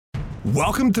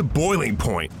Welcome to Boiling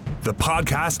Point, the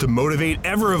podcast to motivate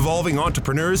ever-evolving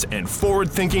entrepreneurs and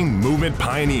forward-thinking movement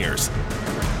pioneers.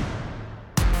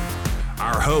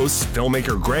 Our hosts,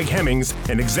 filmmaker Greg Hemmings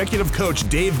and executive coach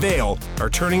Dave Vale, are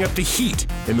turning up the heat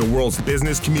in the world's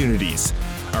business communities.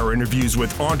 Our interviews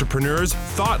with entrepreneurs,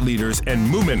 thought leaders, and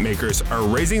movement makers are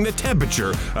raising the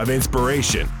temperature of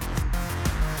inspiration.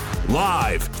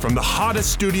 Live from the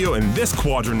hottest studio in this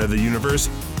quadrant of the universe,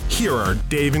 here are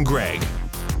Dave and Greg.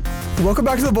 Welcome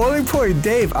back to the Boiling Point.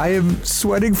 Dave, I am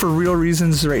sweating for real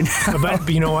reasons right now. But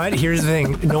you know what? Here's the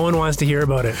thing. No one wants to hear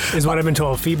about it, is what I've been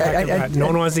told. Feedback. No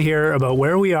one wants to hear about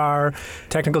where we are,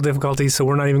 technical difficulties, so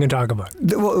we're not even going to talk about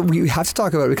it. Well, we have to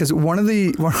talk about it because one of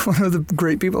the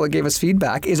great people that gave us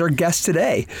feedback is our guest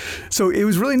today. So it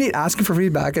was really neat asking for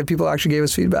feedback, and people actually gave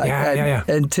us feedback.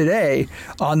 And today,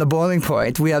 on the Boiling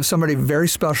Point, we have somebody very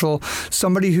special,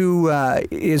 somebody who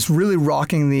is really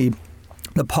rocking the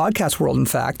podcast world, in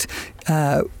fact,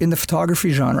 in the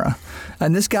photography genre.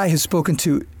 And this guy has spoken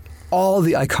to all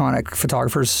the iconic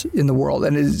photographers in the world,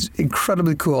 and it is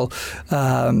incredibly cool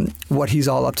what he's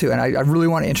all up to. And I really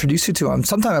want to introduce you to him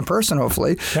sometime in person,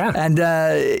 hopefully. Yeah. And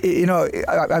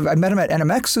I met him at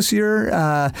NMX this year,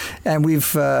 and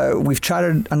we've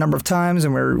chatted a number of times,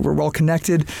 and we're well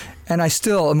connected. And I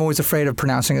still am always afraid of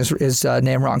pronouncing his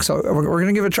name wrong. So we're going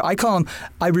to give it a try. I call him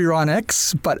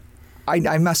Ibarionex, but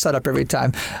I mess that up every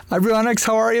time. Ibarionex,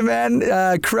 how are you, man?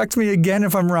 Correct me again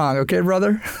if I'm wrong, okay,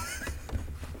 brother?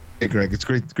 Hey, Greg. It's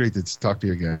great to talk to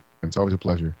you again. It's always a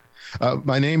pleasure.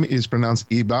 My name is pronounced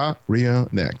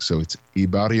Ibarionex, so it's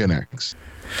Ibarionex.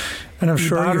 And I'm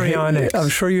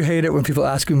sure you hate it when people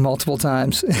ask you multiple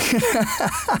times.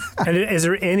 And is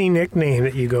there any nickname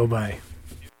that you go by?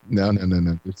 No.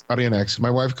 It's Ibarionex. My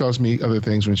wife calls me other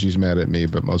things when she's mad at me,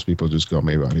 but most people just call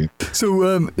me Ibarionex.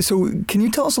 So can you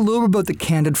tell us a little bit about the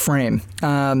Candid Frame?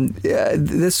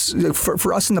 This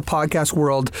for us in the podcast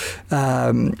world,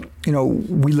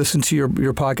 we listen to your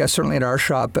podcast certainly at our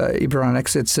shop,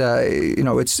 Ibarionex.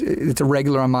 It's a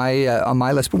regular on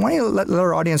my list. But why don't you let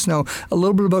our audience know a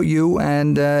little bit about you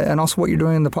and also what you're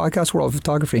doing in the podcast world of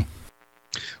photography?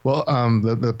 Well,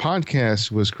 the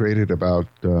podcast was created about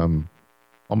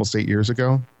almost 8 years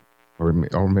ago, or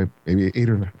maybe 8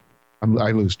 or 9.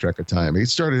 I lose track of time. It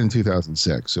started in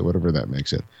 2006, so whatever that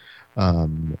makes it.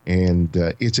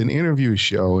 It's an interview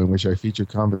show in which I feature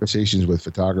conversations with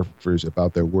photographers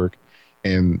about their work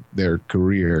and their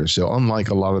careers. So unlike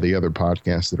a lot of the other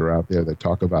podcasts that are out there that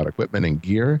talk about equipment and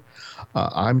gear,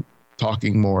 I'm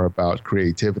talking more about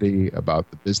creativity,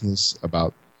 about the business,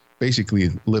 about basically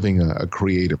living a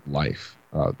creative life.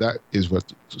 That is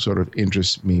what sort of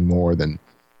interests me more than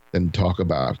talk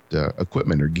about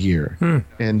equipment or gear.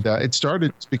 And it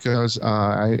started because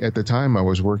at the time I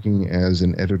was working as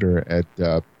an editor at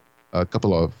a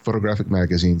couple of photographic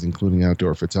magazines, including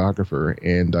Outdoor Photographer,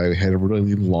 and I had a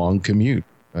really long commute.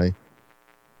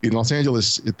 In Los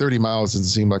Angeles, 30 miles doesn't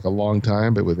seem like a long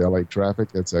time, but with LA traffic,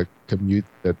 that's a commute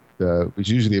that was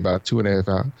usually about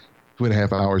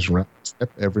 2.5 hours round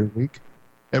trip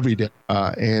every day.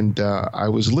 I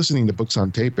was listening to books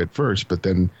on tape at first, but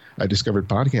then I discovered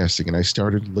podcasting and I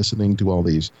started listening to all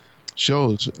these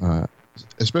shows,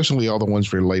 especially all the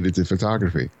ones related to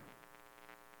photography.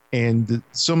 And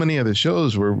so many of the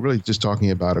shows were really just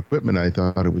talking about equipment. I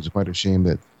thought it was quite a shame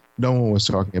that no one was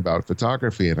talking about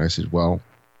photography. And I said, well,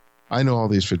 I know all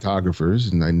these photographers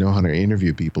and I know how to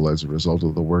interview people as a result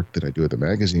of the work that I do at the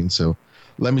magazine. So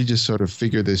let me just sort of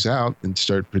figure this out and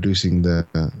start producing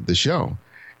the show.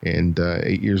 And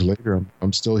 8 years later,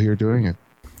 I'm still here doing it.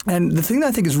 And the thing that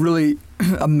I think is really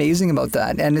amazing about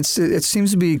that, and it seems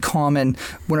to be common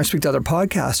when I speak to other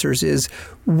podcasters, is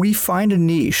we find a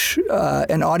niche,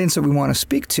 an audience that we want to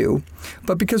speak to,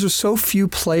 but because there's so few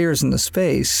players in the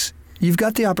space, you've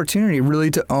got the opportunity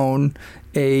really to own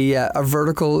a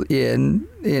vertical in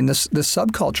this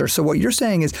subculture. So what you're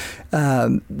saying is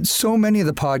so many of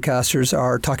the podcasters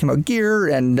are talking about gear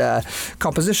and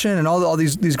composition and all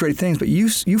these great things, but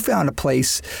you found a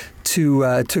place to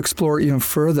explore even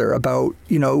further about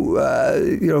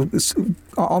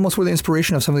almost where the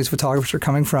inspiration of some of these photographers are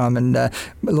coming from, and a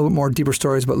little bit more deeper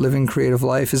stories about living creative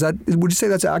life. Would you say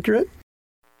that's accurate?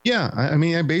 Yeah, I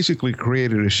mean, I basically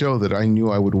created a show that I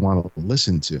knew I would want to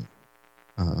listen to.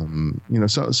 I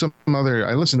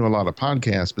listen to a lot of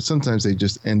podcasts, but sometimes they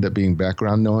just end up being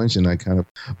background noise, and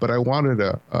but I wanted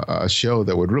a show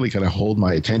that would really kind of hold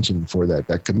my attention for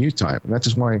that commute time. And that's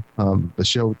just why the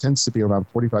show tends to be around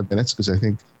 45 minutes, because I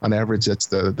think on average, that's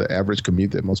the average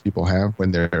commute that most people have when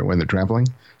they're traveling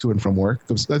to and from work.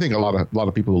 Because I think a lot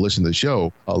of people who listen to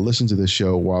the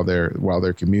show while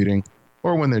they're commuting.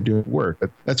 or when they're doing work.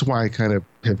 But that's why I kind of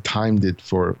have timed it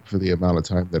for the amount of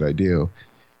time that I do.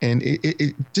 And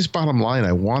it just bottom line,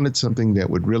 I wanted something that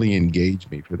would really engage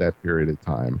me for that period of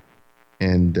time.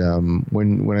 And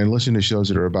when I listen to shows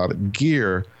that are about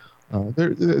gear,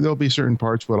 there'll be certain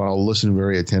parts where I'll listen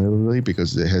very attentively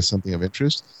because it has something of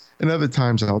interest. And other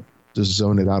times I'll just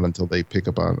zone it out until they pick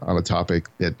up on a topic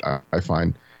that I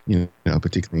find,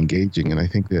 particularly engaging. And I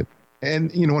think that,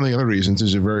 and, one of the other reasons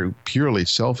is a very purely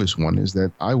selfish one, is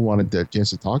that I wanted that chance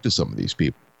to talk to some of these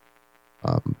people.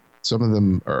 Some of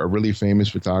them are really famous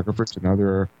photographers, and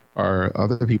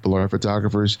other people are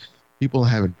photographers people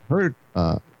haven't heard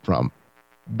from.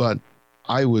 But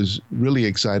I was really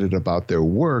excited about their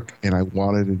work, and I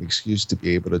wanted an excuse to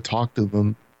be able to talk to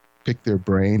them, pick their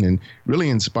brain, and really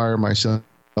inspire myself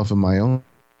in my own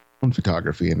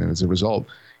photography. And as a result,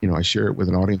 I share it with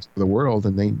an audience of the world,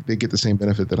 and they get the same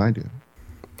benefit that I do.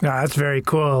 Yeah, that's very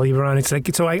cool,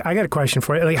 Ibarionex. So I got a question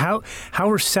for you. Like, how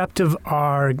receptive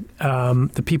are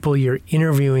the people you're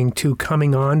interviewing to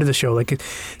coming on to the show? Like,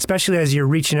 especially as you're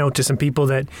reaching out to some people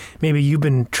that maybe you've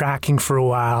been tracking for a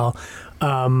while.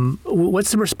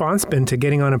 What's the response been to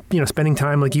getting on spending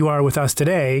time like you are with us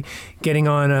today, getting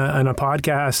on a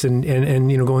podcast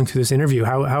and going through this interview?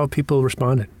 How have people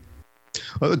responded?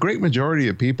 Well, the great majority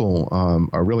of people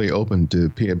are really open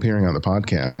to appearing on the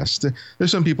podcast.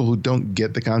 There's some people who don't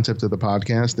get the concept of the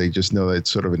podcast. They just know that it's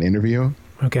sort of an interview.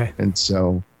 Okay. And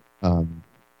so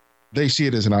they see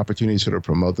it as an opportunity to sort of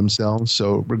promote themselves.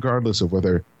 So regardless of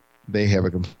whether they have a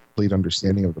complete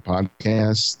understanding of the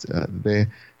podcast, they're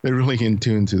really in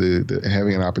tune to the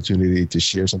having an opportunity to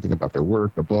share something about their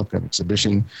work, a book, an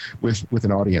exhibition with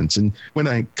an audience. And when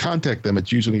I contact them,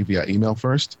 it's usually via email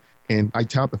first. And I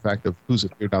tout the fact of who's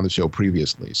appeared on the show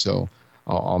previously. So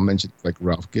I'll mention like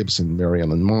Ralph Gibson, Mary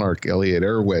Ellen Mark, Elliot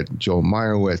Erwitt, Joe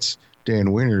Meyerowitz,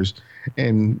 Dan Winters.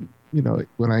 And,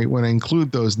 when I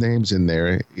include those names in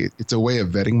there, it's a way of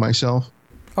vetting myself.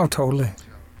 Oh, totally.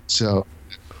 So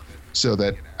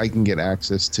that I can get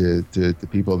access to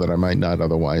people that I might not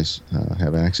otherwise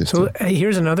have access to. So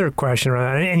here's another question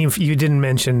around that. And you didn't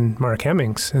mention Mark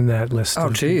Hemmings in that list. Oh,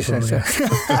 geez. So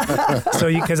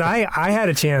because I had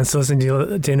a chance to listen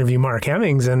to interview Mark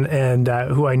Hemmings and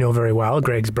who I know very well,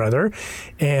 Greg's brother.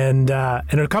 And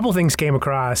a couple things came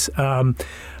across.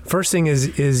 First thing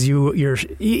is you're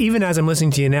even as I'm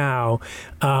listening to you now,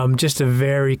 just a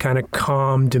very kind of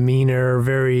calm demeanor,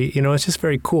 very, it's just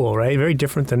very cool, right? Very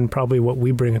different than probably what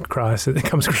we bring across. It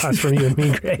comes across from you and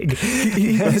me, Greg.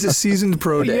 He's a seasoned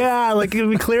pro, Dave. Yeah, like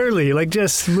clearly, like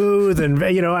just smooth. And,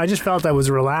 I just felt I was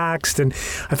relaxed, and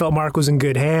I felt Mark was in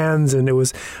good hands, and it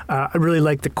was, I really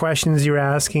liked the questions you're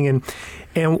asking.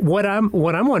 And what I'm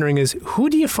wondering is, who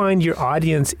do you find your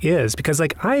audience is? Because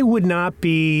like I would not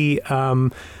be, I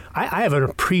have an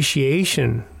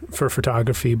appreciation for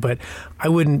photography, but I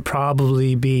wouldn't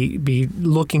probably be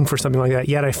looking for something like that.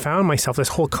 Yet I found myself this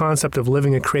whole concept of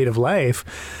living a creative life.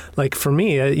 Like for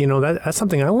me, that's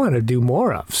something I want to do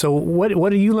more of. So what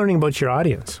are you learning about your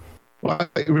audience? Well,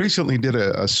 I recently did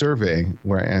a survey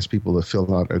where I asked people to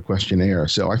fill out a questionnaire.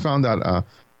 So I found out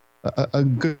a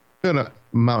good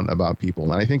amount about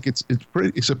people, and I think it's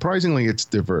pretty surprisingly it's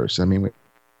diverse. I mean,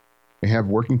 we have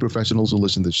working professionals who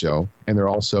listen to the show, and they're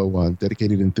also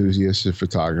dedicated enthusiasts of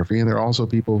photography, and there are also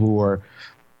people who are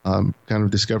kind of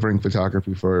discovering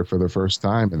photography for the first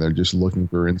time, and they're just looking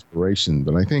for inspiration.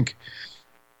 But I think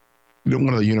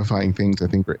one of the unifying things I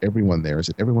think for everyone there is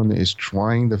that everyone is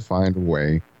trying to find a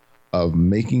way of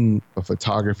making a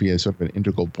photography as sort of an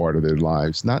integral part of their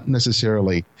lives, not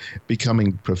necessarily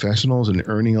becoming professionals and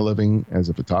earning a living as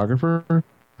a photographer,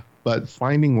 but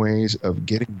finding ways of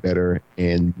getting better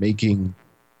and making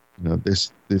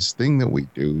this thing that we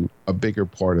do a bigger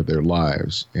part of their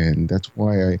lives. And that's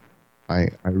why I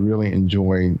really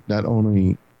enjoy not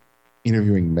only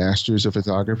interviewing masters of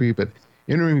photography, but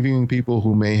interviewing people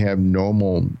who may have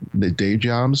normal day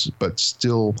jobs, but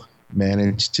still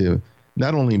manage to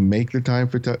not only make the time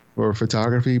for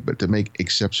photography, but to make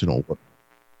exceptional work.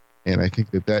 And I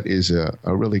think that is a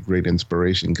really great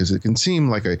inspiration, because it can seem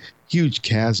like a huge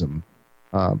chasm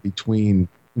between,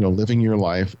 living your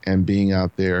life and being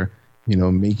out there,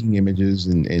 making images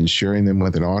and sharing them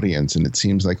with an audience. And it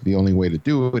seems like the only way to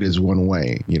do it is one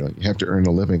way. You have to earn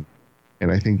a living.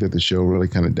 And I think that the show really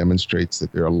kind of demonstrates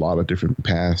that there are a lot of different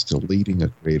paths to leading a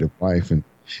creative life. And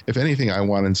if anything, I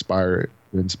want to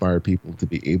inspire people to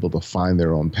be able to find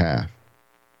their own path.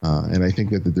 And I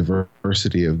think that the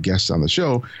diversity of guests on the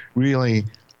show really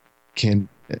can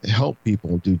help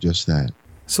people do just that.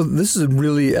 So this is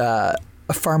really a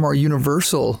far more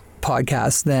universal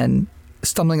podcast than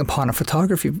stumbling upon a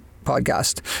photography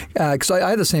podcast? Because I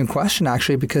had the same question,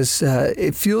 actually, because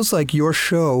it feels like your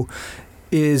show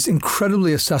is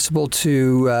incredibly accessible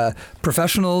to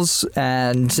professionals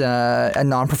and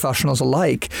non-professionals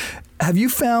alike. Have you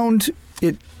found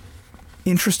it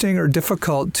interesting or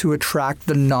difficult to attract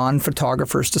the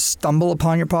non-photographers to stumble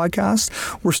upon your podcast?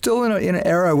 We're still in an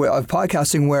era of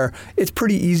podcasting where it's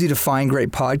pretty easy to find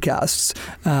great podcasts.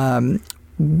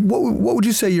 What would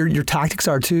you say your tactics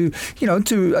are to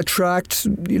attract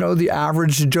the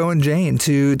average Joe and Jane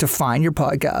to find your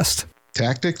podcast?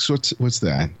 Tactics? What's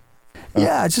that?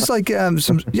 Yeah, it's just like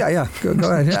some. Yeah. Go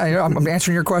ahead. Yeah, I'm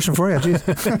answering your question for you.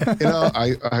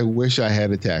 Jeez. I wish I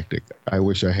had a tactic. I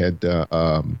wish I had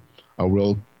a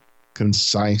real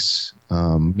concise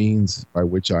means by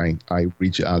which I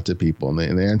reach out to people,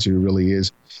 and the answer really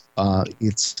is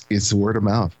it's word of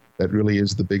mouth. That really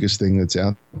is the biggest thing that's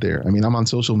out there. I mean, I'm on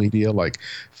social media like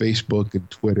Facebook and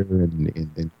Twitter and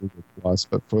Google Plus,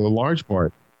 but for the large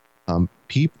part,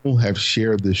 people have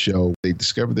shared the show. They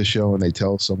discover the show and they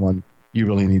tell someone, you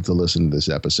really need to listen to this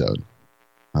episode.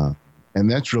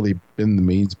 And that's really been the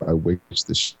means by which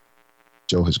the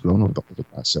show has grown over the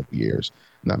last several years.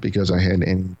 Not because I had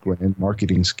any grand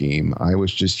marketing scheme. I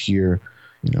was just here,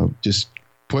 just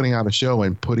putting out a show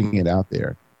and putting it out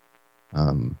there.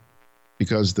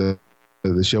 Because the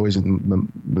show isn't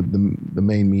the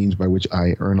main means by which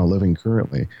I earn a living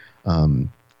currently.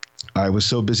 I was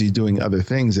so busy doing other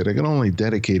things that I could only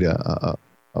dedicate a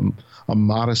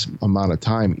modest amount of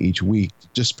time each week to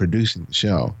just producing the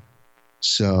show.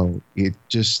 So I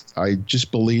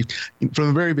just believed from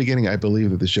the very beginning, I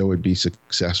believed that the show would be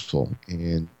successful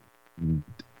and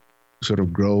sort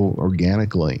of grow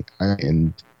organically.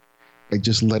 And I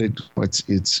just let it.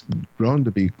 It's grown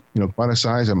to be, quite a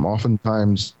size. I'm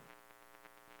oftentimes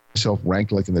myself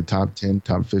ranked like in the top 10,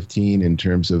 top 15 in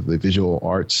terms of the visual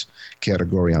arts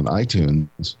category on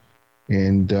iTunes,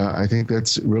 and I think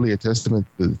that's really a testament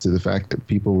to the fact that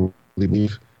people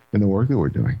believe in the work that we're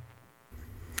doing.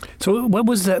 So, what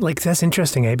was that like? That's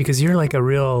interesting, Because you're like a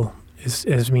real,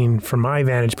 from my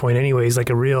vantage point, anyways, like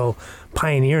a real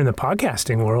pioneer in the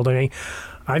podcasting world. I mean,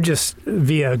 I've just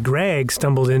via Greg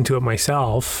stumbled into it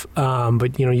myself,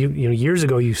 but you years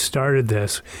ago you started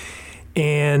this,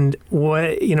 and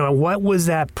what was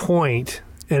that point?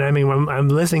 And I mean, I'm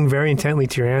listening very intently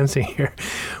to your answer here,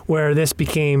 where this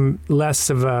became less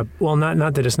of a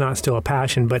not that it's not still a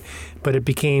passion, but it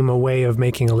became a way of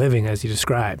making a living, as you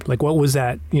described. Like, what was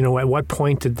that? At what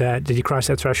point did you cross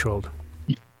that threshold?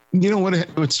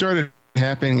 What started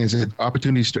happening is that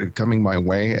opportunities started coming my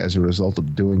way as a result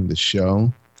of doing the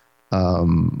show.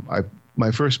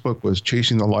 My first book was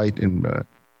Chasing the Light and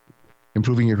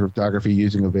Improving Your Photography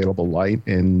Using Available Light,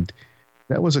 and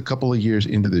that was a couple of years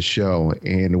into the show.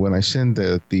 And when I sent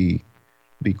the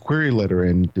query letter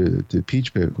in to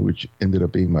Peach Pit, which ended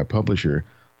up being my publisher,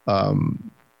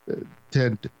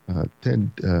 Ted,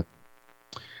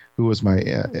 who was my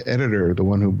editor, the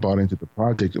one who bought into the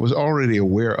project, was already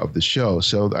aware of the show.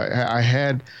 So I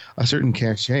had a certain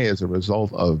cachet as a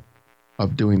result of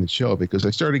doing the show, because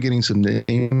I started getting some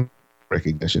name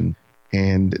recognition,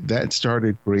 and that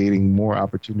started creating more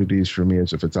opportunities for me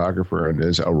as a photographer and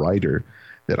as a writer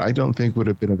that I don't think would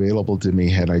have been available to me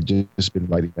had I just been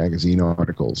writing magazine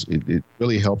articles. It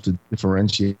really helped to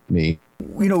differentiate me.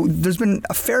 There's been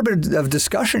a fair bit of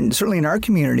discussion, certainly in our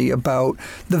community, about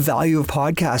the value of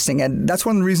podcasting. And that's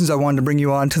one of the reasons I wanted to bring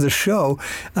you on to the show,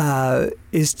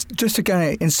 is just to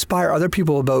kind of inspire other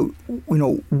people about,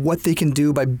 what they can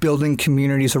do by building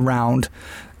communities around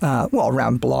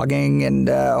blogging and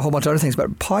a whole bunch of other things.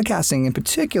 But podcasting in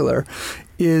particular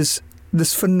is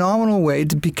this phenomenal way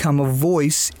to become a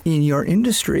voice in your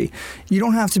industry. You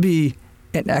don't have to be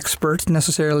an expert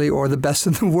necessarily or the best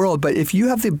in the world, but if you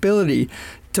have the ability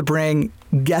to bring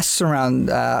guests around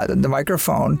the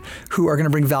microphone who are going to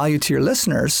bring value to your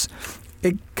listeners,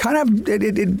 it kind of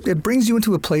it brings you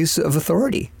into a place of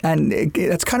authority. And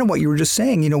that's kind of what you were just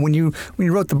saying. When you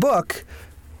wrote the book,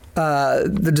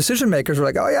 the decision makers were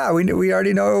like, "Oh yeah, we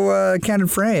already know Candid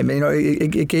Frame."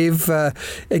 It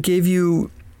gave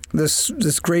you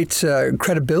this great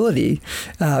credibility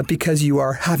because you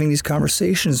are having these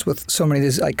conversations with so many of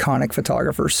these iconic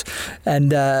photographers.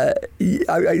 And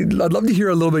I'd love to hear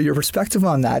a little bit of your perspective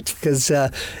on that, because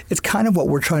it's kind of what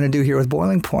we're trying to do here with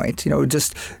Boiling Point.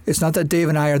 It's not that Dave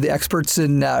and I are the experts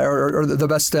in or the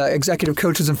best executive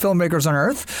coaches and filmmakers on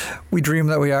earth. We dream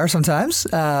that we are sometimes.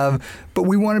 But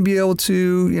we want to be able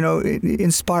to,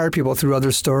 inspire people through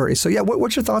other stories. So yeah,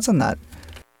 what's your thoughts on that?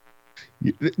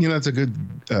 It's a good,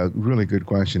 really good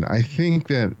question. I think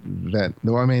that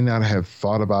though I may not have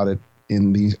thought about it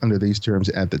under these terms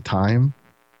at the time,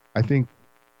 I think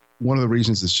one of the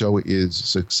reasons the show is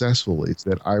successful is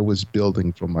that I was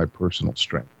building from my personal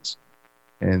strengths.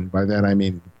 And by that, I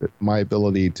mean that my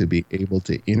ability to be able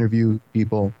to interview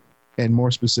people and more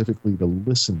specifically to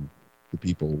listen to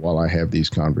people while I have these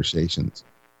conversations.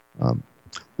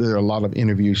 There are a lot of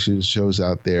interview shows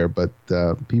out there, but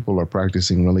people are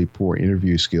practicing really poor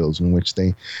interview skills in which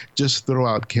they just throw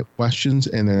out questions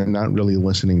and they're not really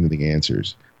listening to the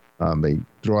answers. They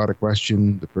throw out a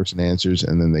question, the person answers,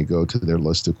 and then they go to their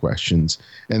list of questions.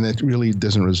 And that really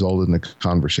doesn't result in a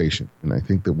conversation. And I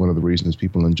think that one of the reasons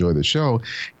people enjoy the show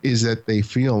is that they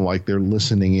feel like they're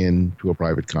listening in to a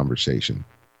private conversation.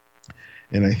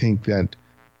 And I think that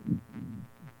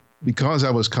because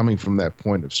I was coming from that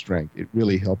point of strength, it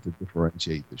really helped to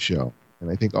differentiate the show.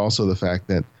 And I think also the fact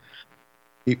that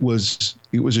it was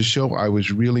a show I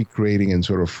was really creating and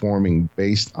sort of forming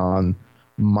based on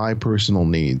my personal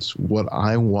needs, what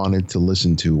I wanted to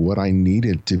listen to, what I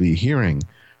needed to be hearing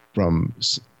from,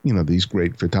 these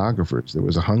great photographers. There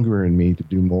was a hunger in me to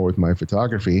do more with my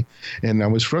photography, and I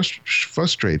was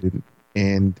frustrated.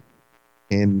 And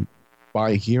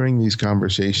by hearing these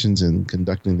conversations and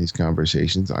conducting these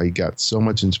conversations, I got so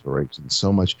much inspiration,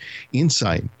 so much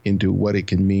insight into what it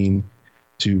can mean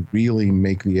to really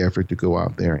make the effort to go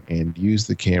out there and use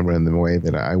the camera in the way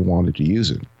that I wanted to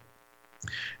use it.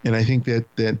 And I think that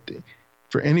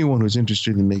for anyone who's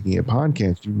interested in making a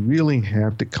podcast, you really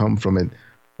have to come from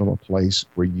a place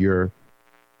where you're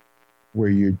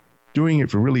doing it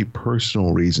for really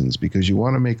personal reasons, because you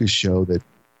want to make a show that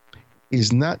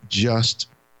is not just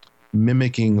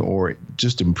mimicking or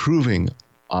just improving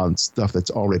on stuff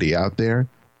that's already out there,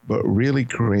 but really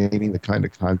creating the kind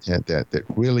of content that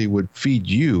really would feed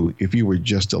you if you were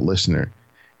just a listener.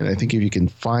 And I think if you can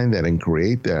find that and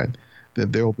create that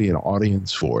there will be an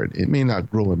audience for it. It may not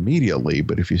grow immediately,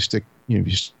 but if you stick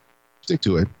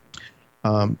to it,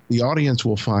 the audience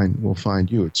will find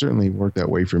you. It certainly worked that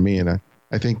way for me, and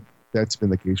I think that's been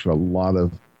the case for a lot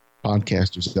of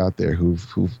podcasters out there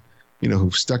who've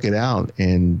stuck it out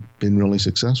and been really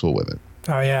successful with it.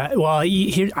 Oh yeah. Well, I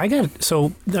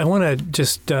want to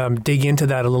just dig into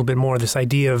that a little bit more. This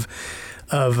idea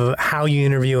of how you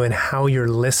interview and how you're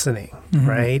listening,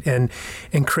 right? And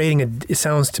creating it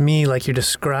sounds to me like you're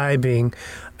describing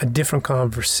a different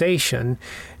conversation.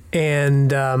 That's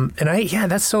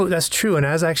true. And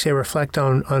as actually I reflect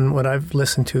on what I've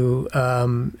listened to,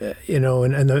 and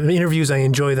the interviews I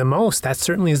enjoy the most, that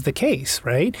certainly is the case,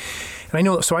 right? And I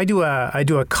know, so I do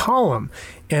a column,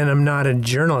 and I'm not a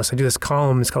journalist. I do this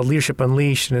column. It's called Leadership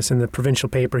Unleashed, and it's in the provincial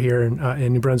paper here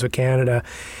in New Brunswick, Canada.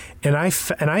 And I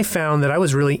found that I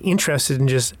was really interested in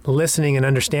just listening and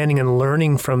understanding and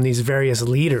learning from these various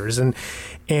leaders, and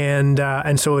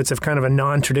so it's a kind of a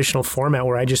non-traditional format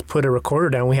where I just put a recorder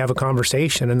down, we have a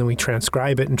conversation, and then we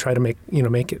transcribe it and try to make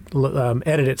it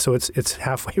edit it so it's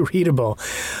halfway readable.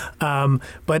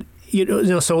 But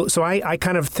so I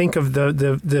kind of think of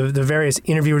the various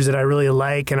interviewers that I really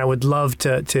like, and I would love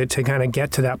to kind of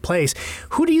get to that place.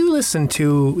 Who do you listen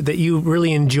to that you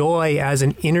really enjoy as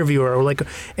an interviewer? Or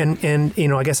and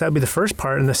I guess that would be the first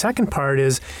part. And the second part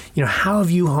is, how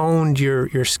have you honed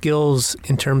your skills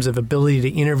in terms of ability to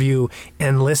interview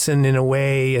and listen in a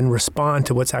way and respond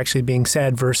to what's actually being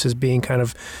said versus being kind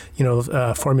of,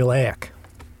 formulaic?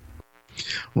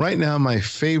 Right now, my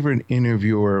favorite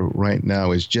interviewer right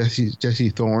now is Jesse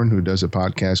Thorne, who does a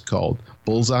podcast called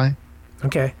Bullseye.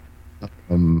 Okay.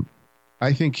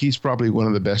 I think he's probably one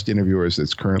of the best interviewers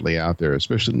that's currently out there,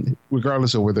 especially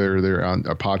regardless of whether they're on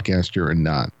a podcaster or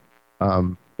not.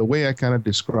 The way I kind of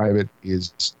describe it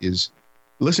is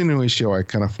listening to his show, I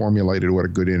kind of formulated what a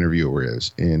good interviewer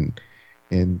is. And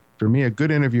for me, a good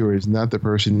interviewer is not the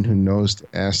person who knows to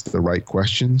ask the right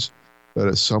questions, but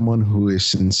as someone who is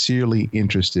sincerely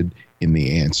interested in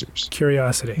the answers.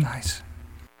 Curiosity. Nice.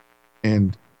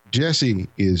 And Jesse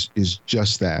is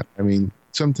just that. I mean,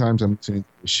 sometimes I'm listening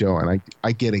to the show and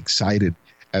I get excited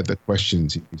at the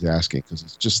questions he's asking, because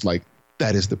it's just like,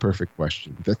 that is the perfect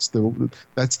question. That's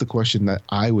the question that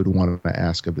I would want to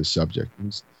ask of this subject.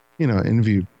 He's,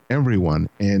 interviewed everyone,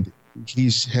 and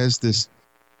has this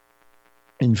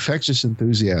infectious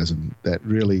enthusiasm that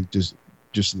really just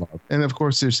love. And of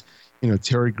course, there's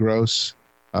Terry Gross,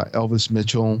 Elvis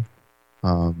Mitchell,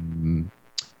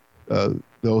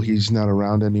 though he's not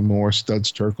around anymore.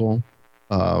 Studs Terkel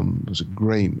was a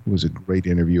great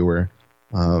interviewer.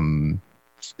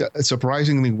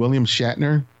 Surprisingly, William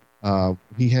Shatner,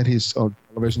 he had his own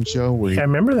television show where I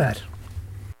remember that.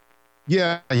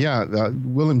 Yeah.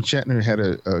 William Shatner had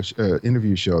a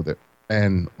interview show that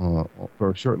ran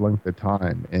for a short length of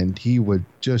time, and he would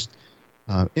just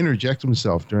interject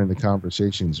himself during the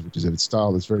conversations, which is a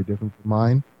style that's very different from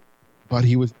mine. but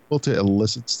he was able to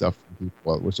elicit stuff from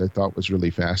people, which I thought was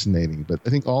really fascinating. But I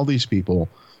think all these people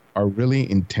are really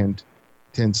intense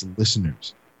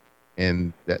listeners,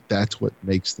 and that's what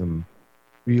makes them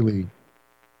really,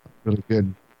 really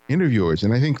good interviewers.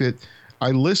 And I think that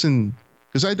I listen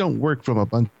because I don't work from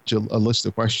a list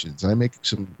of questions. I make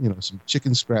some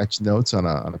chicken scratch notes on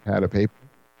a pad of paper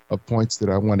of points that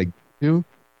I want to get to,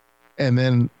 and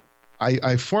then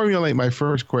I formulate my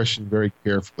first question very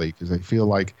carefully because I feel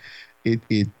like it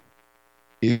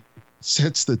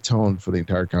sets the tone for the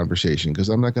entire conversation. Because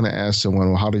I'm not going to ask someone,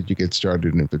 well, how did you get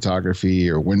started in photography,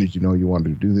 or when did you know you wanted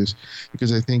to do this?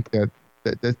 Because I think that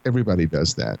everybody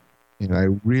does that. And I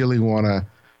really want to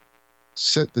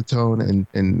set the tone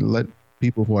and let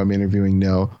people who I'm interviewing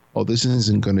know, oh, this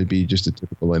isn't going to be just a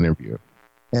typical interview.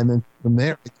 And then from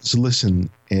there, I just listen.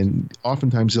 And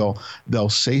oftentimes they'll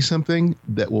say something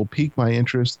that will pique my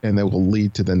interest and that will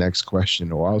lead to the next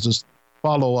question. Or I'll just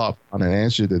follow up on an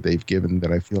answer that they've given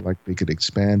that I feel like they could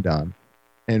expand on.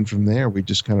 And from there, we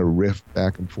just kind of riff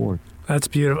back and forth. That's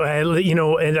beautiful.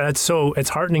 And it's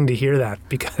heartening to hear that,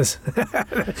 because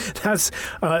that's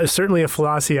certainly a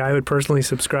philosophy I would personally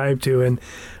subscribe to. And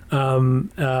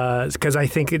because I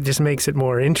think it just makes it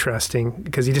more interesting,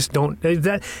 because you just don't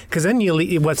because then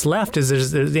what's left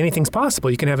is there's anything's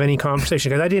possible. You can have any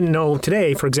conversation. Because I didn't know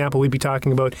today, for example, we'd be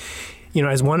talking about,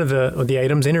 as one of the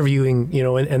items, interviewing,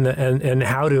 and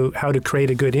how to create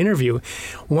a good interview.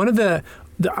 One of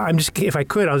if I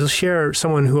could, I'll just share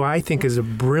someone who I think is a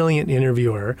brilliant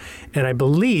interviewer, and I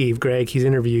believe, Greg, he's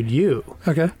interviewed you.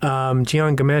 Okay.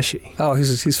 Gian Gameshi. Oh,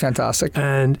 he's fantastic.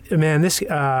 And man, this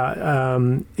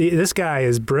guy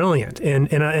is brilliant.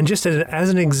 And just as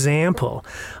an example,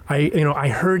 I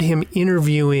heard him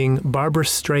interviewing Barbara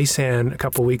Streisand a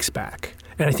couple weeks back.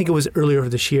 And I think it was earlier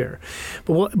this year,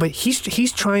 but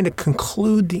he's trying to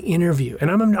conclude the interview,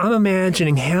 and I'm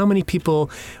imagining how many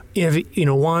people,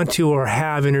 want to or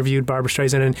have interviewed Barbara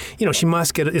Streisand, and she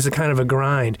must get is a kind of a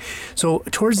grind. So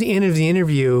towards the end of the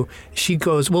interview, she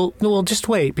goes, "Well, just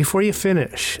wait before you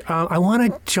finish. I want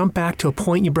to jump back to a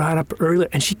point you brought up earlier,"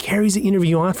 and she carries the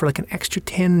interview on for like an extra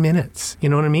 10 minutes. You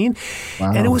know what I mean?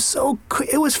 Wow. And it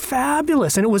was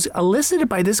fabulous, and it was elicited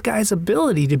by this guy's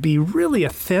ability to be really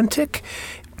authentic.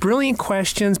 Brilliant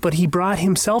questions, but he brought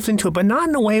himself into it, but not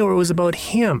in a way where it was about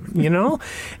him,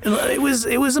 It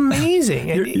was amazing.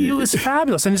 It was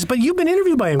fabulous. But you've been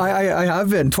interviewed by him. I have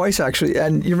been twice, actually,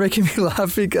 and you're making me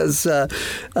laugh because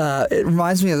it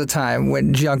reminds me of the time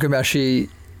when Gian Gameshi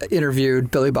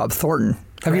interviewed Billy Bob Thornton.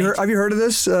 Have you heard of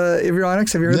this,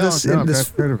 Ibarionex? Have you heard of this? No, I've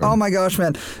heard of it. Oh my gosh,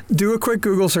 man! Do a quick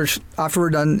Google search after we're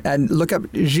done and look up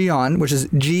Gian, which is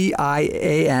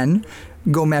Gian.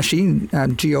 Gameshi,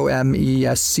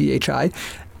 Gomeshi,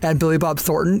 and Billy Bob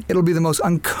Thornton. It'll be the most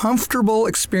uncomfortable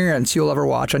experience you'll ever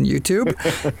watch on YouTube.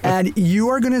 And you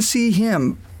are going to see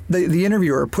him, the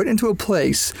interviewer, put into a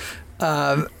place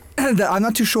that I'm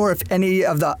not too sure if any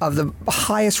of the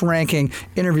highest ranking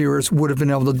interviewers would have been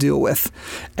able to deal with.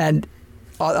 And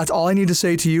that's all I need to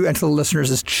say to you and to the listeners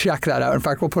is check that out. In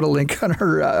fact, we'll put a link on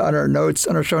our notes,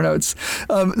 on our show notes.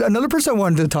 Another person I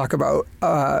wanted to talk about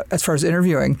as far as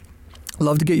interviewing,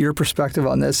 love to get your perspective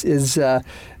on this, is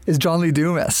John Lee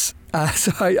Dumas.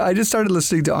 So I just started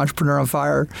listening to Entrepreneur on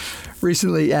Fire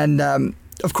recently, and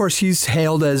of course he's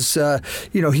hailed as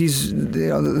he's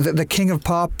the king of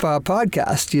pop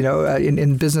podcast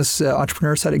in business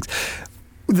entrepreneur settings.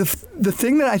 The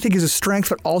thing that I think is a strength,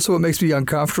 but also what makes me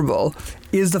uncomfortable,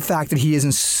 is the fact that he is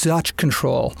in such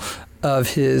control of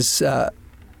his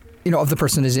of the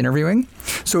person he's interviewing.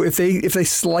 So if they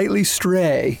slightly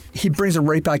stray, he brings them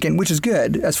right back in, which is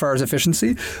good as far as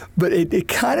efficiency, but it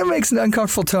kind of makes an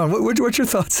uncomfortable tone. What's your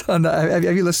thoughts on that?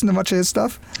 Have you listened to much of his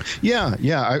stuff? Yeah.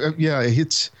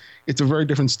 It's a very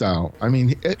different style. I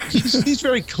mean, he's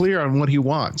very clear on what he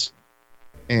wants.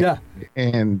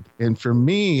 And for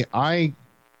me, I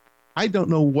don't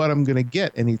know what I'm going to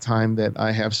get anytime that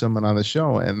I have someone on the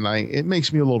show, and it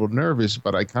makes me a little nervous,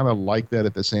 but I kind of like that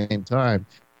at the same time.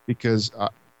 Because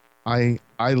I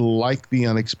like the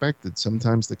unexpected.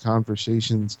 Sometimes the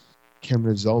conversations can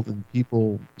result in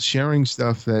people sharing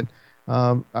stuff that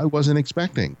I wasn't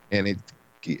expecting, and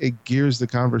it gears the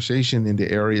conversation into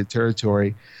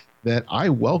territory that I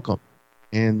welcome.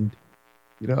 And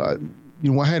I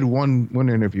had one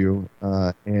interview,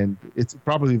 and it's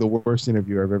probably the worst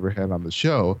interview I've ever had on the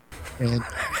show, and.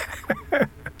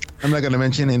 I'm not going to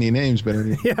mention any names, but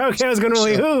I was going to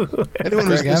say who. Anyone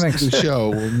who's listening to the show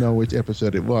will know which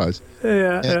episode it was.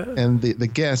 And the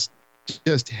guest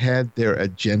just had their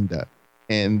agenda,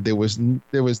 and there was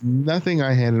nothing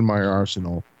I had in my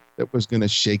arsenal that was going to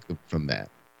shake them from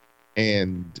that.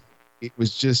 And it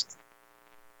was just,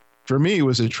 for me, it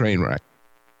was a train wreck.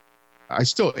 I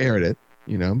still aired it,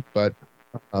 but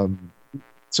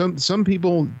some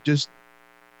people just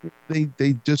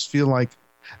they just feel like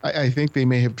I think they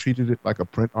may have treated it like a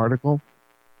print article.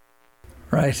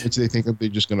 Right. Which they think they're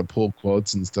just going to pull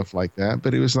quotes and stuff like that.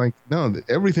 But it was like, no,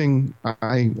 everything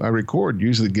I record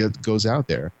usually goes out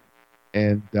there.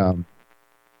 And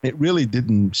it really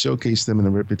didn't showcase them in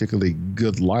a particularly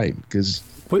good light. Because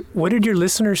what did your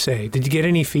listeners say? Did you get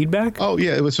any feedback? Oh,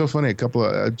 yeah, it was so funny.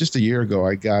 Just a year ago,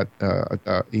 I got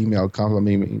an email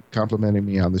complimenting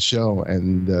me on the show.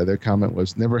 And their comment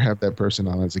was, never have that person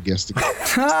on as a guest again.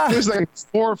 It was like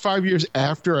 4 or 5 years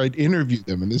after I'd interviewed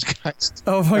them, and this guy's...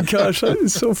 Oh my gosh, that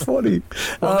is so funny.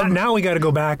 Well, now we got to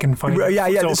go back and find.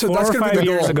 Yeah. So that's 4 or 5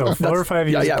 years ago. 4 or 5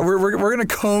 years. Yeah. We're going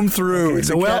to comb through. Okay,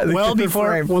 so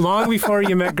long before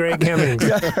you met Greg Hemmings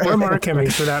or Mark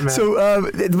Hemmings, for that matter. So,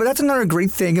 but that's another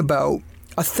great thing about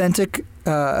authentic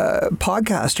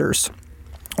podcasters,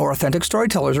 or authentic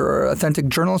storytellers, or authentic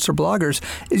journalists or bloggers,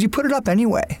 is you put it up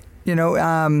anyway.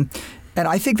 And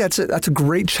I think that's a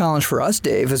great challenge for us,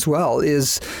 Dave, as well.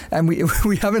 And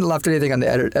we haven't left anything on the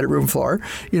edit room floor.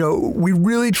 We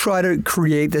really try to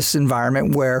create this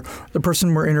environment where the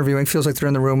person we're interviewing feels like they're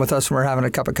in the room with us and we're having a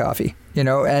cup of coffee.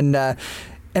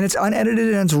 And it's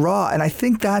unedited and it's raw. And I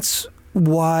think that's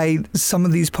why some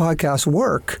of these podcasts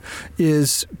work.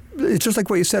 It's just like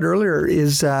what you said earlier.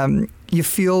 You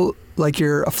feel like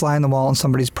you're a fly on the wall in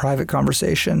somebody's private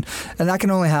conversation. And that can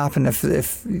only happen if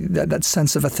that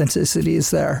sense of authenticity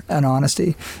is there, and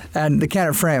honesty. And the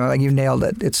Candid Frame, I think you've nailed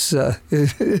it. It's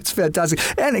fantastic.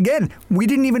 And again, we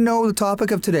didn't even know the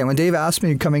topic of today. When Dave asked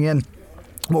me coming in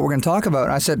what we're going to talk about,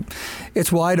 and I said,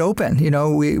 it's wide open.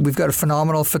 We've got a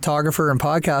phenomenal photographer and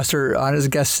podcaster on as a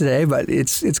guest today, but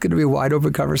it's going to be a wide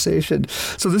open conversation.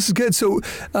 So this is good. So,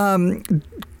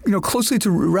 closely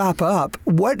to wrap up,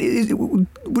 would you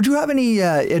have any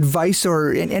advice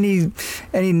or any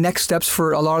next steps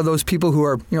for a lot of those people who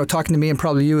are talking to me, and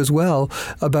probably you as well,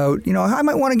 about I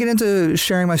might want to get into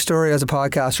sharing my story as a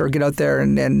podcaster, or get out there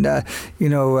and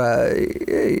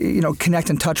connect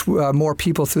and touch more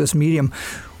people through this medium?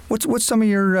 What's some of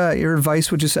your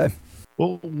advice, would you say?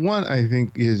 Well, one, I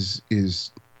think is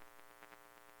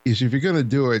if you're going to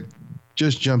do it,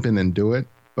 just jump in and do it,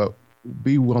 but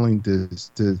be willing to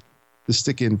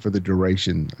stick in for the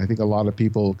duration. I think a lot of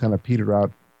people kind of peter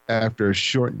out after a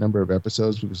short number of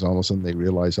episodes because all of a sudden they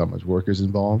realize how much work is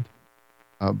involved.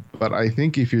 But I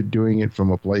think if you're doing it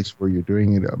from a place where you're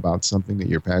doing it about something that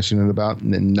you're passionate about,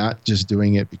 and then not just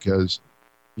doing it because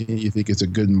you think it's a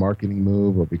good marketing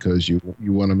move or because you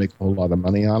want to make a whole lot of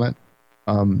money on it,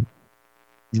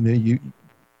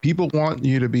 people want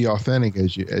you to be authentic,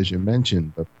 as you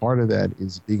mentioned, but part of that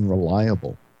is being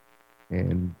reliable.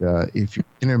 And if you're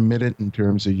intermittent in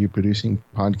terms of you producing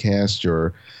podcasts,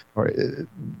 or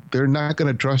they're not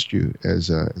going to trust you as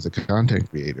a content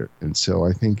creator. And so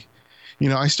I think,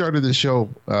 I started the show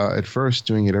at first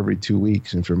doing it every 2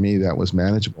 weeks, and for me that was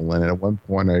manageable. And at one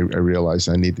point I realized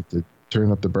I needed to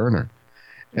turn up the burner,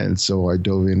 and so I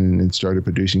dove in and started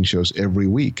producing shows every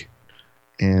week.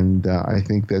 And I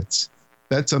think that's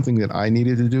something that I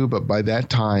needed to do. But by that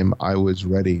time I was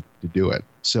ready to do it.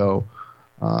 So.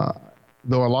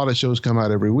 Though a lot of shows come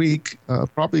out every week,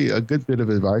 probably a good bit of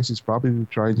advice is probably to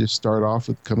try and just start off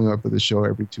with coming up with a show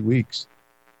every 2 weeks,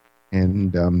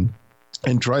 and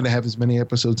try to have as many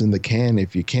episodes in the can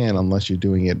if you can, unless you're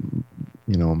doing it,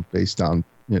 based on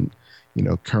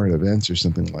current events or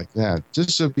something like that.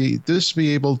 Just to be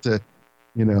able to,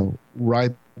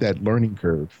 ride that learning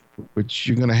curve, which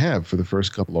you're going to have for the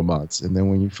first couple of months, and then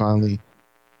when you finally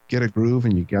get a groove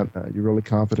and you're really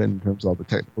confident in terms of all the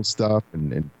technical stuff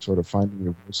and sort of finding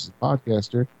your voice as a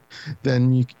podcaster,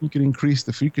 then you can increase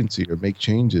the frequency or make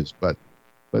changes. But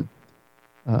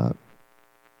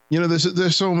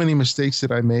there's so many mistakes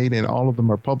that I made, and all of them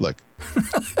are public.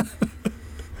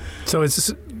 So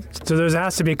there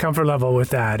has to be a comfort level with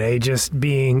that,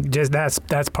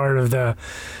 that's part of the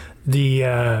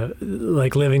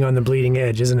like living on the bleeding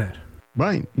edge, isn't it?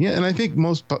 Right. Yeah, and I think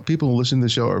most people who listen to the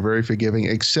show are very forgiving,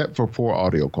 except for poor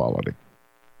audio quality.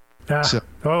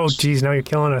 Oh, geez, now you're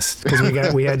killing us,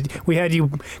 because we had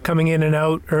you coming in and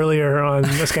out earlier on the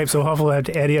Skype, so hopefully I have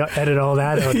to edit all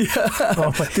that out. Yeah.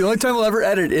 Oh, the only time we'll ever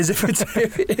edit is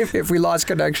if we lost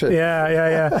connection.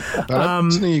 Yeah. But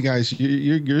listening to you guys,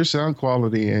 your sound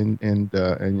quality and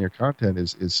your content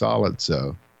is solid.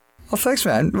 So. Well, thanks,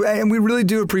 man. And we really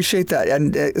do appreciate that.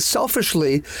 And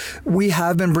selfishly, we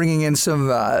have been bringing in some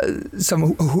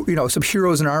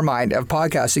heroes in our mind of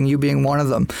podcasting, you being one of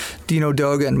them. Dino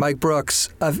Dogan, Mike Brooks,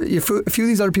 a few of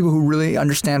these other people who really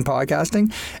understand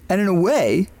podcasting. And in a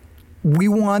way, we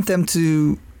want them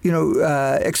to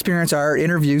experience our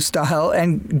interview style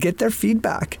and get their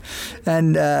feedback.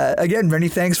 And again, many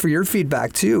thanks for your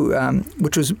feedback too,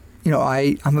 which was,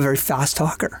 I'm a very fast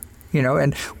talker,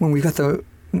 and when we've got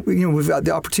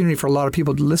the opportunity for a lot of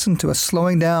people to listen to us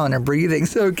slowing down and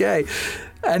breathing's okay.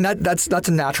 And that's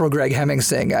a natural Greg Hemmings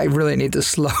thing. I really need to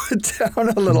slow it down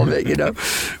a little bit,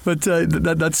 But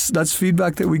that's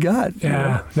feedback that we got.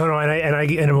 Yeah,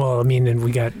 and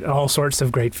we got all sorts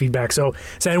of great feedback. So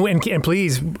and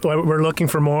please, we're looking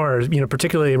for more.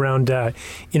 Particularly around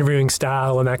interviewing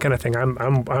style and that kind of thing.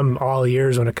 I'm all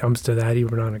ears when it comes to that.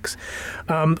 Ibarionex.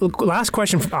 Last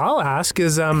question I'll ask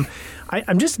is.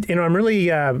 I'm just, I'm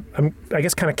really, I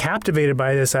guess, kind of captivated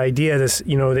by this idea,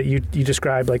 that you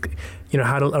described, like,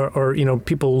 how to, or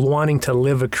people wanting to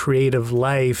live a creative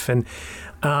life, and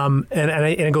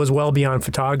it goes well beyond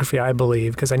photography, I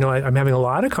believe, because I know I'm having a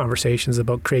lot of conversations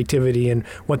about creativity and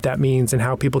what that means and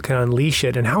how people can unleash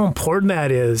it and how important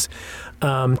that is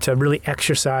to really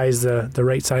exercise the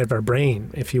right side of our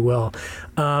brain, if you will.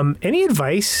 Any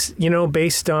advice,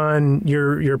 based on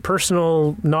your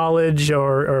personal knowledge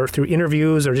or through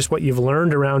interviews or just what you've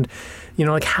learned around,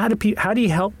 like how do you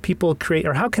help people create,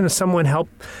 or how can someone help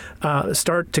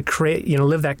start to create,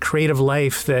 live that creative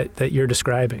life that you're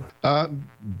describing?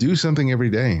 Do something every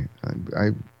day.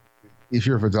 If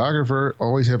you're a photographer,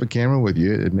 always have a camera with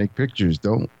you and make pictures.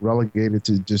 Don't relegate it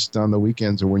to just on the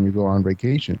weekends or when you go on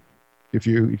vacation. If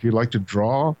you like to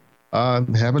draw,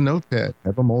 have a notepad,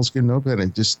 have a moleskin notepad,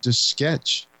 and just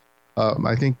sketch.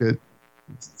 I think that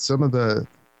some of the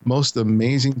most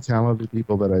amazing talented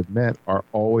people that I've met are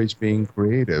always being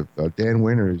creative. Dan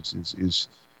Winters is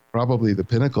probably the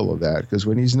pinnacle of that, because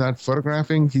when he's not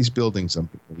photographing, he's building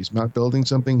something. When he's not building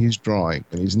something, he's drawing.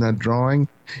 When he's not drawing,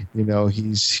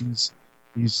 he's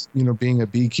being a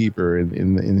beekeeper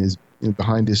in his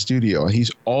behind his studio.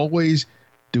 He's always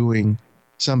doing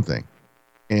something.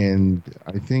 And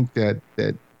I think that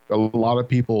a lot of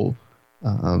people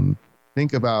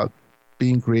think about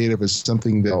being creative as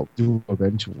something they'll do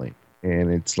eventually.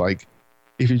 And it's like,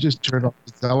 if you just turn off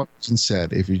the television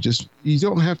set, you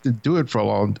don't have to do it for a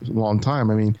long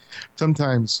time. I mean,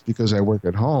 sometimes because I work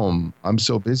at home, I'm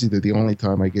so busy that the only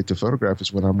time I get to photograph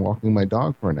is when I'm walking my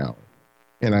dog for an hour.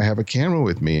 And I have a camera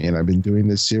with me, and I've been doing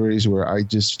this series where I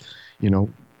just,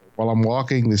 while I'm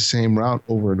walking the same route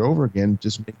over and over again,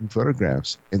 just making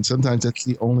photographs. And sometimes that's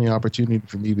the only opportunity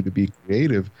for me to be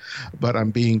creative, but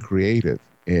I'm being creative.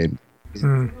 And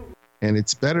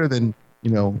it's better than,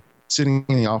 sitting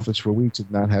in the office for weeks and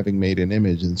not having made an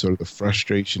image, and sort of the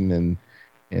frustration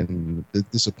and the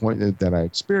disappointment that I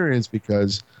experienced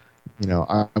because,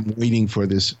 I'm waiting for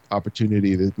this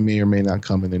opportunity that may or may not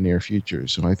come in the near future.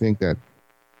 So I think that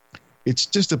it's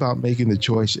just about making the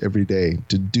choice every day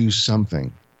to do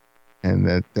something. And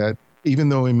that even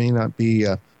though it may not be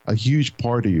a huge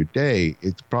part of your day,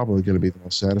 it's probably going to be the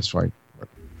most satisfying part.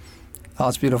 Oh,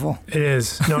 it's beautiful. It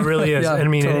is. No, it really is. Yeah, I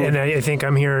mean, totally. and I think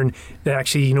I'm hearing that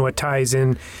actually, what ties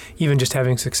in, even just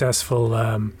having successful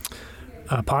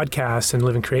podcasts and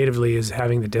living creatively, is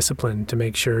having the discipline to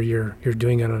make sure you're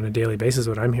doing it on a daily basis.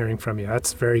 What I'm hearing from you,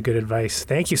 that's very good advice.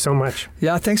 Thank you so much.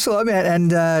 Yeah, thanks a lot, man.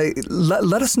 And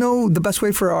let us know the best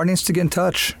way for our audience to get in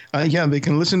touch. Yeah, they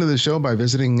can listen to the show by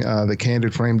visiting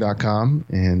thecandidframe.com,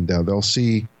 and they'll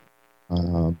see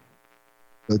the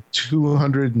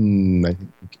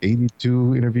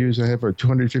 282 interviews I have, or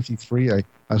 253. I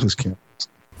was counting.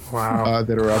 Wow.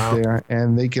 That are up there.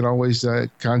 And they can always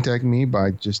contact me by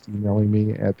just emailing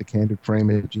me at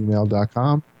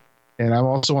thecandidframe@gmail.com. And I'm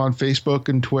also on Facebook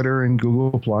and Twitter and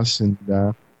Google+. And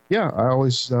I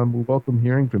always welcome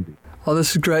hearing from people. Oh, this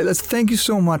is great. Thank you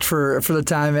so much for the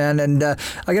time, man. And I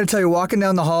got to tell you, walking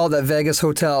down the hall of that Vegas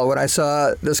hotel, when I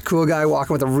saw this cool guy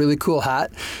walking with a really cool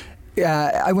hat,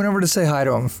 I went over to say hi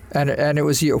to him, and it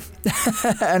was you.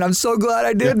 And I'm so glad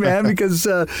I did, man, because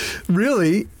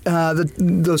really,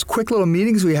 those quick little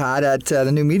meetings we had at the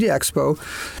New Media Expo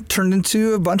turned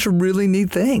into a bunch of really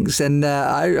neat things. And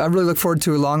I really look forward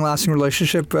to a long-lasting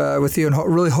relationship with you, and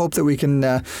really hope that we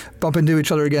can bump into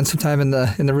each other again sometime in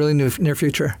the really near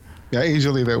future. Yeah,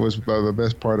 easily that was the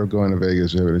best part of going to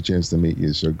Vegas, having a chance to meet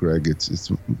you. So, Greg, it's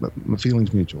my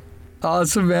feelings mutual.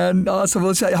 Awesome, man. Awesome.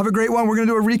 Well, have a great one. We're going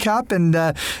to do a recap, and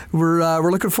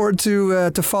we're looking forward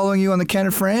to following you on the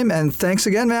Candid Frame. And thanks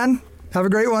again, man. Have a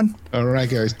great one. All right,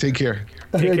 guys. Take care.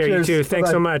 Take care, cheers. you too. Thanks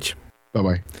Bye-bye. so much.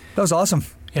 Bye-bye. That was awesome.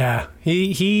 Yeah,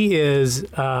 he is.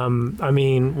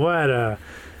 What a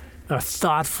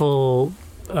thoughtful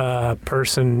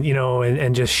person,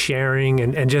 and just sharing,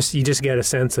 and just you just get a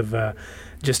sense of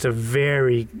just a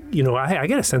very, I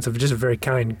get a sense of just a very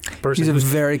kind person. He's a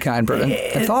very kind person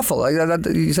and thoughtful.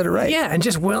 You said it right. Yeah, and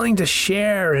just willing to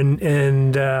share and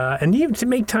even to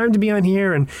make time to be on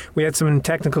here. And we had some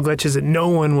technical glitches that no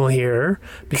one will hear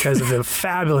because of the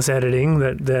fabulous editing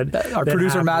that our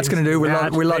producer happens. Matt's going to do. We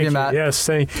love you, Matt. Yes,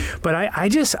 but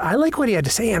I like what he had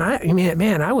to say, and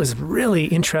I was really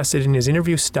interested in his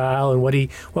interview style and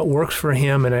what works for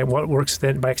him and what works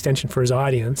then by extension for his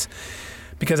audience.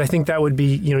 Because I think that would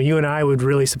be, you and I would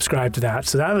really subscribe to that.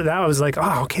 So that was like,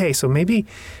 oh, okay, so maybe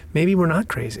we're not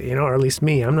crazy, or at least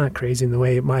me, I'm not crazy in the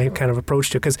way my kind of approach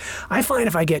to it. Because I find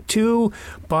if I get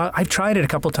I've tried it a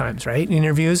couple times, right, in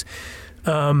interviews.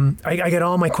 I get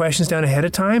all my questions down ahead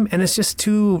of time, and it's just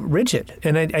too rigid,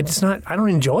 and I don't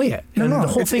enjoy it. And the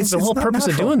whole thing, the whole purpose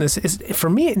of doing this is,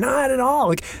 for me, not at all.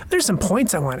 Like, there's some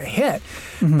points I want to hit,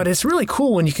 but it's really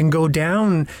cool when you can go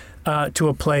down to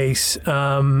a place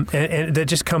and that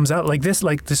just comes out like this,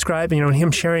 like describing, him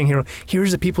sharing,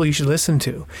 here's the people you should listen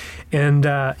to. And,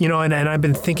 and I've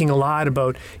been thinking a lot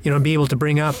about, be able to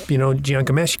bring up,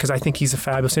 Giancomesh, because I think he's a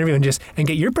fabulous interview and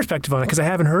get your perspective on it, because I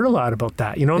haven't heard a lot about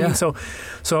that, I mean? So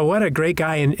what a great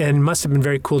guy, and must have been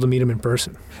very cool to meet him in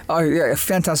person. Oh, yeah, a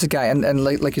fantastic guy. And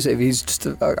like you said, he's just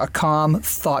a calm,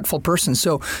 thoughtful person.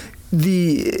 So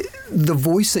the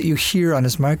voice that you hear on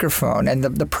his microphone and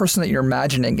the person that you're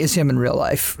imagining is him in real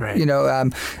life, right.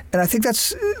 And I think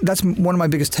that's one of my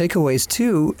biggest takeaways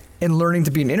too in learning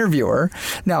to be an interviewer.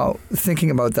 Now,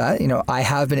 thinking about that, I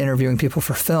have been interviewing people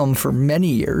for film for many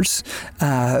years,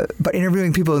 but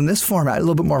interviewing people in this format, a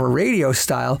little bit more of a radio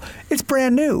style, it's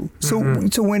brand new. So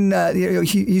when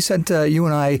he sent you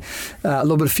and I a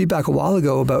little bit of feedback a while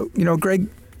ago about, Greg, you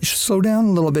should slow down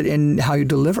a little bit in how you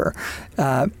deliver.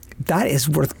 That is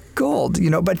worth gold,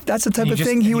 but that's the type of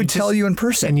thing he would tell you in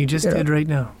person. And you just did right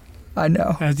now. I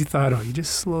know. As you thought, you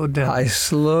just slowed down. I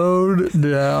slowed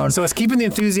down. So it's keeping the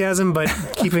enthusiasm, but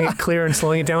keeping it clear and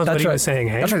slowing it down. That's what he was saying,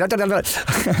 hey? That's right.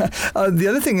 The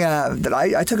other thing that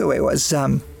I took away was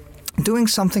doing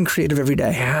something creative every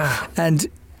day. Yeah. And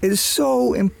it is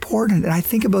so important. And I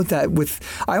think about that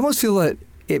I almost feel that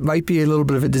it might be a little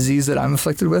bit of a disease that I'm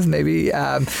afflicted with, maybe,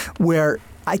 where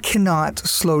I cannot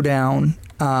slow down.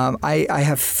 I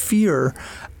have fear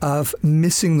of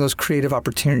missing those creative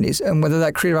opportunities, and whether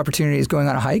that creative opportunity is going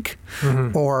on a hike,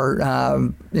 or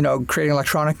creating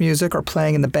electronic music, or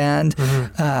playing in the band,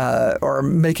 or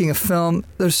making a film.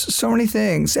 There's so many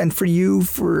things, and for you,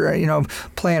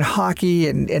 playing hockey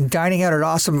and dining out at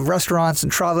awesome restaurants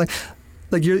and traveling,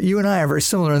 like you and I are very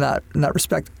similar in that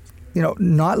respect.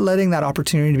 Not letting that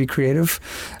opportunity to be creative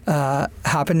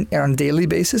happen on a daily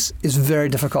basis is very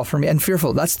difficult for me and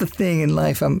fearful. That's the thing in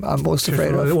life I'm most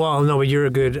afraid of. Well, no, but you're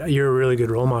a really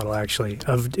good role model, actually,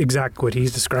 of exactly what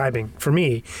he's describing for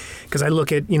me, because I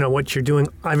look at what you're doing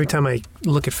every time I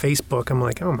look at Facebook. I'm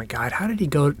like, oh my God, how did he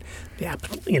go?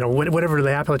 Whatever the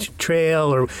Appalachian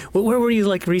Trail, or where were you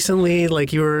like recently?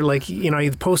 Like you were like,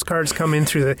 the postcards come in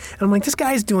through and I'm like, this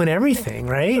guy's doing everything,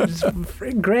 right?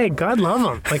 Greg, God love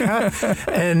him. Like,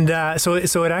 and so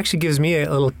it actually gives me a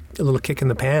little kick in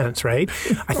the pants, right?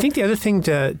 I think the other thing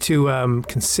to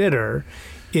consider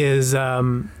is a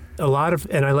lot of,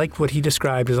 and I like what he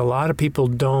described, is a lot of people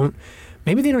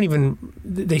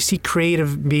they see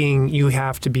creative being, you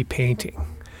have to be painting.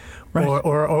 Right.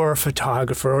 Or a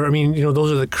photographer.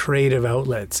 Those are the creative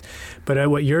outlets. But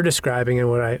what you're describing, and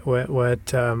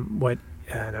what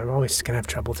and I'm always going to have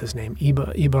trouble with his name,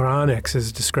 Ibarionex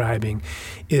is describing,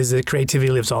 is that creativity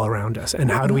lives all around us.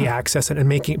 And how do we access it and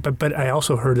making, but I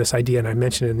also heard this idea, and I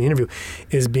mentioned it in the interview,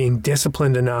 is being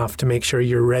disciplined enough to make sure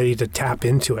you're ready to tap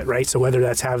into it, right? So whether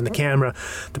that's having the camera,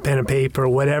 the pen and paper,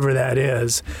 whatever that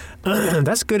is,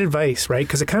 that's good advice, right?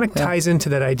 Because it kind of ties into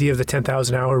that idea of the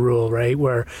 10,000 hour rule, right?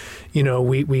 Where,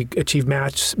 we achieve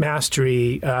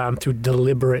mastery through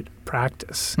deliberate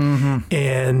practice.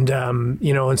 And,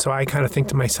 and so I kind of think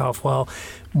to myself, well,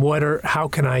 how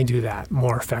can I do that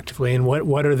more effectively? And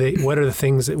what are the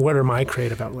things, what are my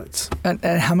creative outlets? And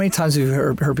how many times have you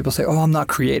heard people say, oh, I'm not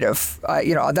creative.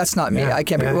 That's not me. I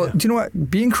can't be. Well, do you know what?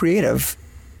 Being creative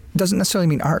doesn't necessarily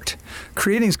mean art.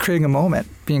 Creating is creating a moment,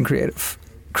 being creative.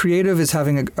 Creative is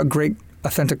having a great,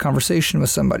 authentic conversation with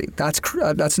somebody. That's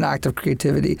an act of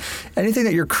creativity. Anything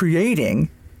that you're creating,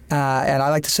 and I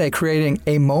like to say creating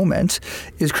a moment,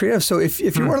 is creative. So if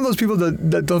you're one of those people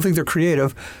that don't think they're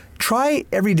creative, try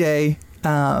every day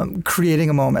creating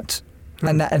a moment.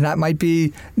 And that might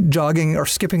be jogging or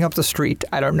skipping up the street.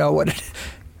 I don't know what it is.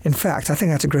 In fact, I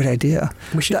think that's a great idea.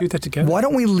 We should do that together. Why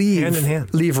don't we leave? Hand in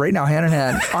hand. Leave right now, hand in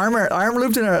hand. Arm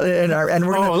looped in our and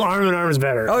we're gonna, arm in arm is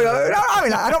better. Oh, I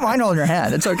mean, I don't mind holding your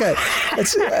hand. It's okay.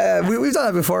 It's we've done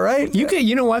that before, right?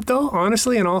 You know what though?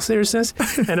 Honestly, in all seriousness,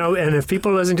 and if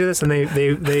people listen to this and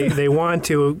they want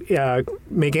to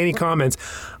make any comments,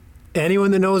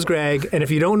 anyone that knows Greg, and if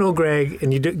you don't know Greg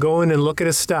and you go in and look at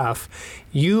his stuff,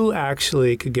 you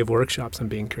actually could give workshops on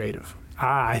being creative.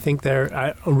 I think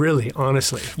they're really,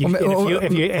 honestly.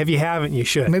 If you haven't, you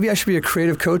should. Maybe I should be a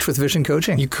creative coach with vision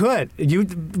coaching. You could.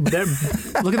 Look at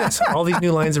this. All these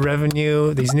new lines of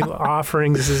revenue, these new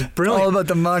offerings. This is brilliant. All about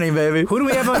the money, baby. Who do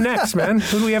we have on next, man?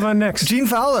 Who do we have on next? Gene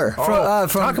Fowler. From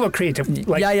talk about creative.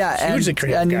 Hugely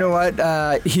creative. And you know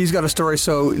what? He's got a story.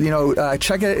 So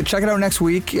check it out next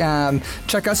week.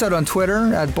 Check us out on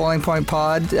Twitter at Boiling Point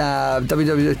Pod,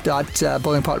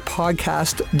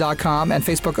 www.boilingpointpodcast.com, and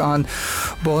Facebook on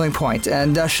Boiling Point,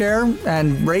 and share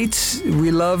and rate.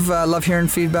 We love hearing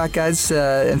feedback, guys,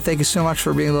 and thank you so much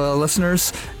for being loyal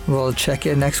listeners. We'll check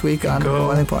in next week on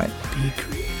Boiling Point.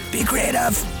 Be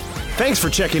creative. Thanks for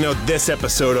checking out this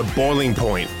episode of Boiling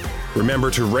Point.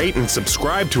 Remember to rate and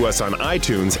subscribe to us on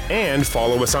iTunes and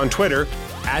follow us on Twitter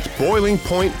at Boiling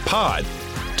Point Pod.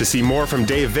 To see more from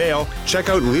Dave Vale, check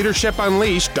out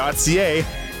leadershipunleashed.ca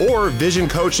or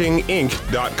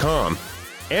visioncoachinginc.com.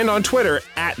 And on Twitter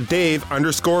at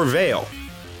Dave_Vale.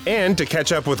 And to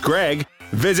catch up with Greg,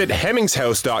 visit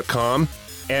hemmingshouse.com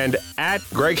and at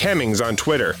Greg Hemmings on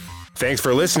Twitter. Thanks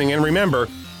for listening, and remember,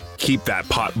 keep that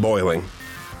pot boiling.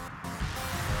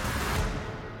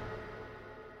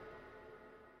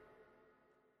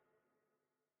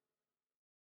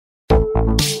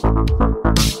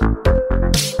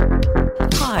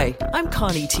 Hi, I'm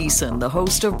Connie Thiessen, the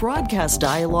host of Broadcast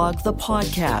Dialogue, the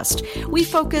podcast. We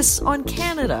focus on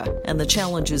Canada and the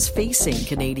challenges facing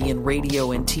Canadian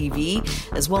radio and TV,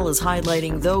 as well as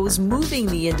highlighting those moving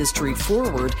the industry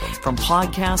forward from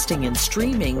podcasting and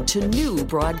streaming to new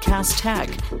broadcast tech.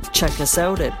 Check us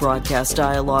out at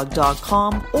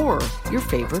broadcastdialogue.com or your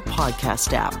favorite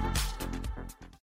podcast app.